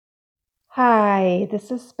Hi, this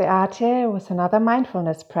is Beate with another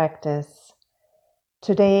mindfulness practice.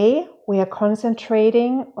 Today we are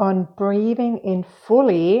concentrating on breathing in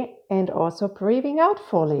fully and also breathing out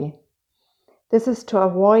fully. This is to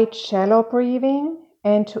avoid shallow breathing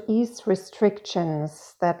and to ease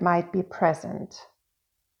restrictions that might be present.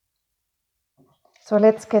 So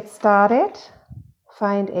let's get started.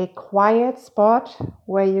 Find a quiet spot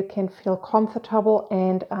where you can feel comfortable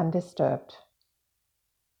and undisturbed.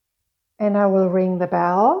 And I will ring the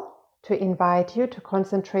bell to invite you to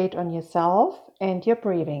concentrate on yourself and your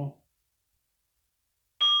breathing.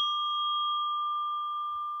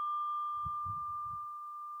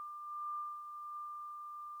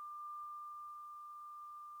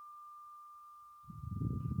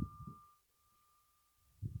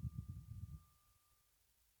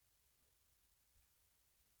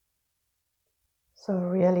 So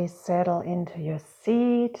really settle into your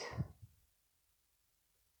seat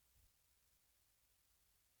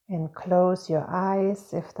and close your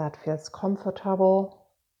eyes if that feels comfortable.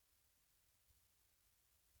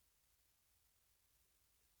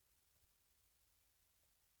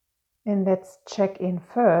 And let's check in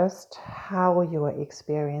first how you are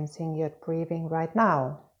experiencing your breathing right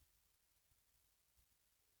now.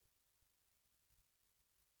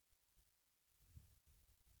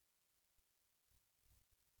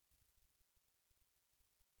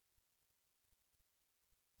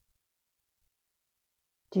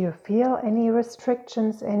 Do you feel any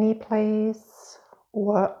restrictions any place,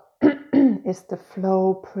 or is the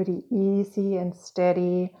flow pretty easy and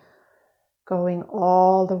steady, going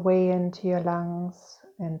all the way into your lungs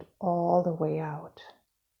and all the way out?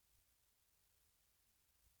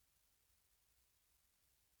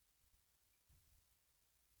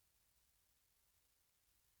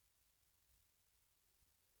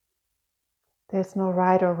 There's no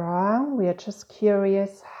right or wrong. We are just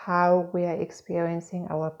curious how we are experiencing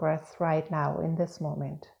our breath right now in this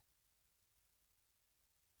moment.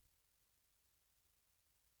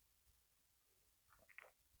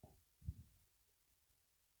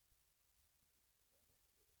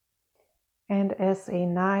 And as a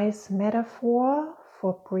nice metaphor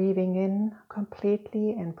for breathing in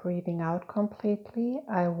completely and breathing out completely,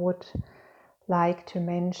 I would like to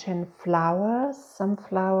mention flowers. Some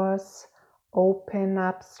flowers open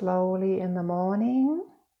up slowly in the morning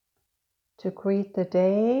to greet the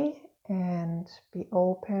day and be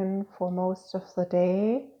open for most of the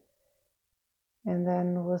day. And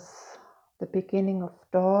then with the beginning of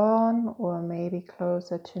dawn, or maybe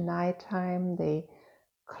closer to nighttime, they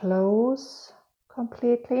close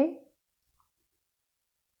completely.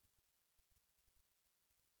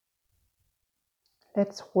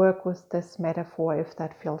 Let's work with this metaphor if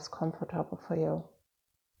that feels comfortable for you.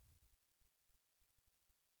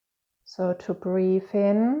 So to breathe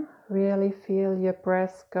in, really feel your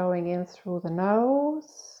breath going in through the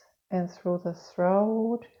nose and through the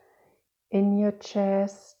throat, in your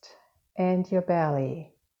chest and your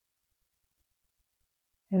belly.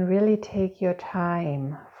 And really take your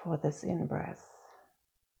time for this in-breath.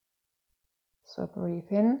 So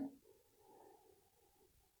breathe in.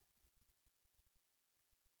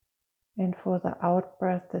 And for the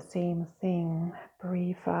out-breath, the same thing.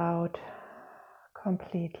 Breathe out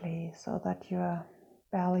completely so that your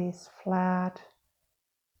belly is flat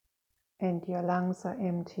and your lungs are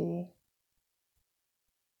empty.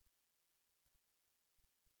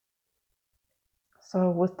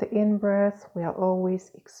 So with the in-breath, we are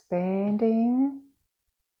always expanding.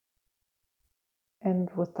 And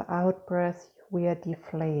with the out-breath, we are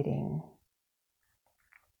deflating.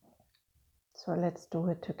 So let's do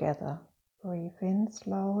it together. Breathe in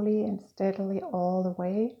slowly and steadily all the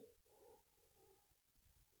way.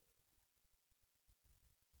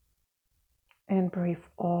 And breathe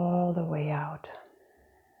all the way out.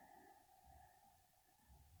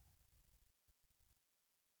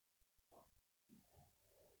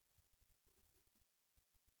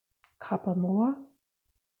 Couple more.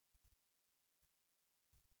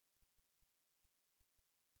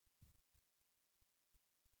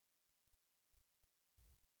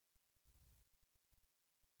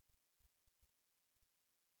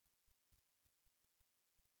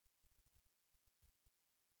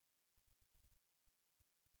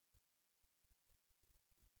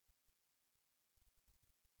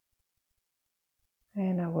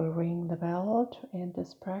 And I will ring the bell to end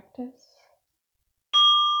this practice.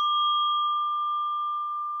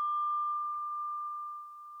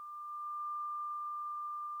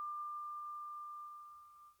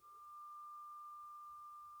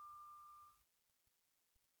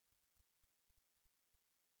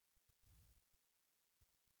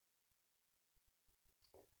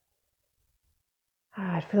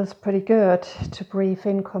 It feels pretty good to breathe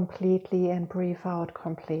in completely and breathe out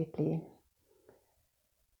completely.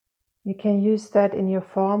 You can use that in your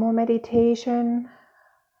formal meditation,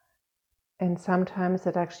 and sometimes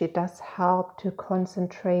it actually does help to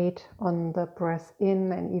concentrate on the breath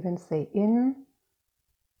in and even say in.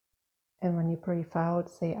 And when you breathe out,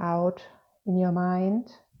 say out in your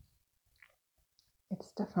mind.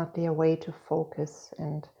 It's definitely a way to focus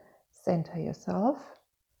and center yourself.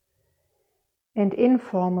 And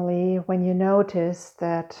informally, when you notice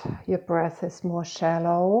that your breath is more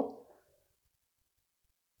shallow,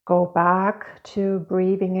 go back to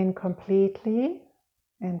breathing in completely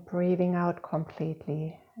and breathing out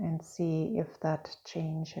completely and see if that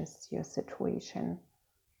changes your situation.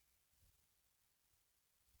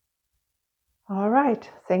 All right,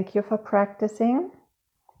 thank you for practicing.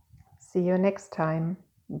 See you next time.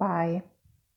 Bye.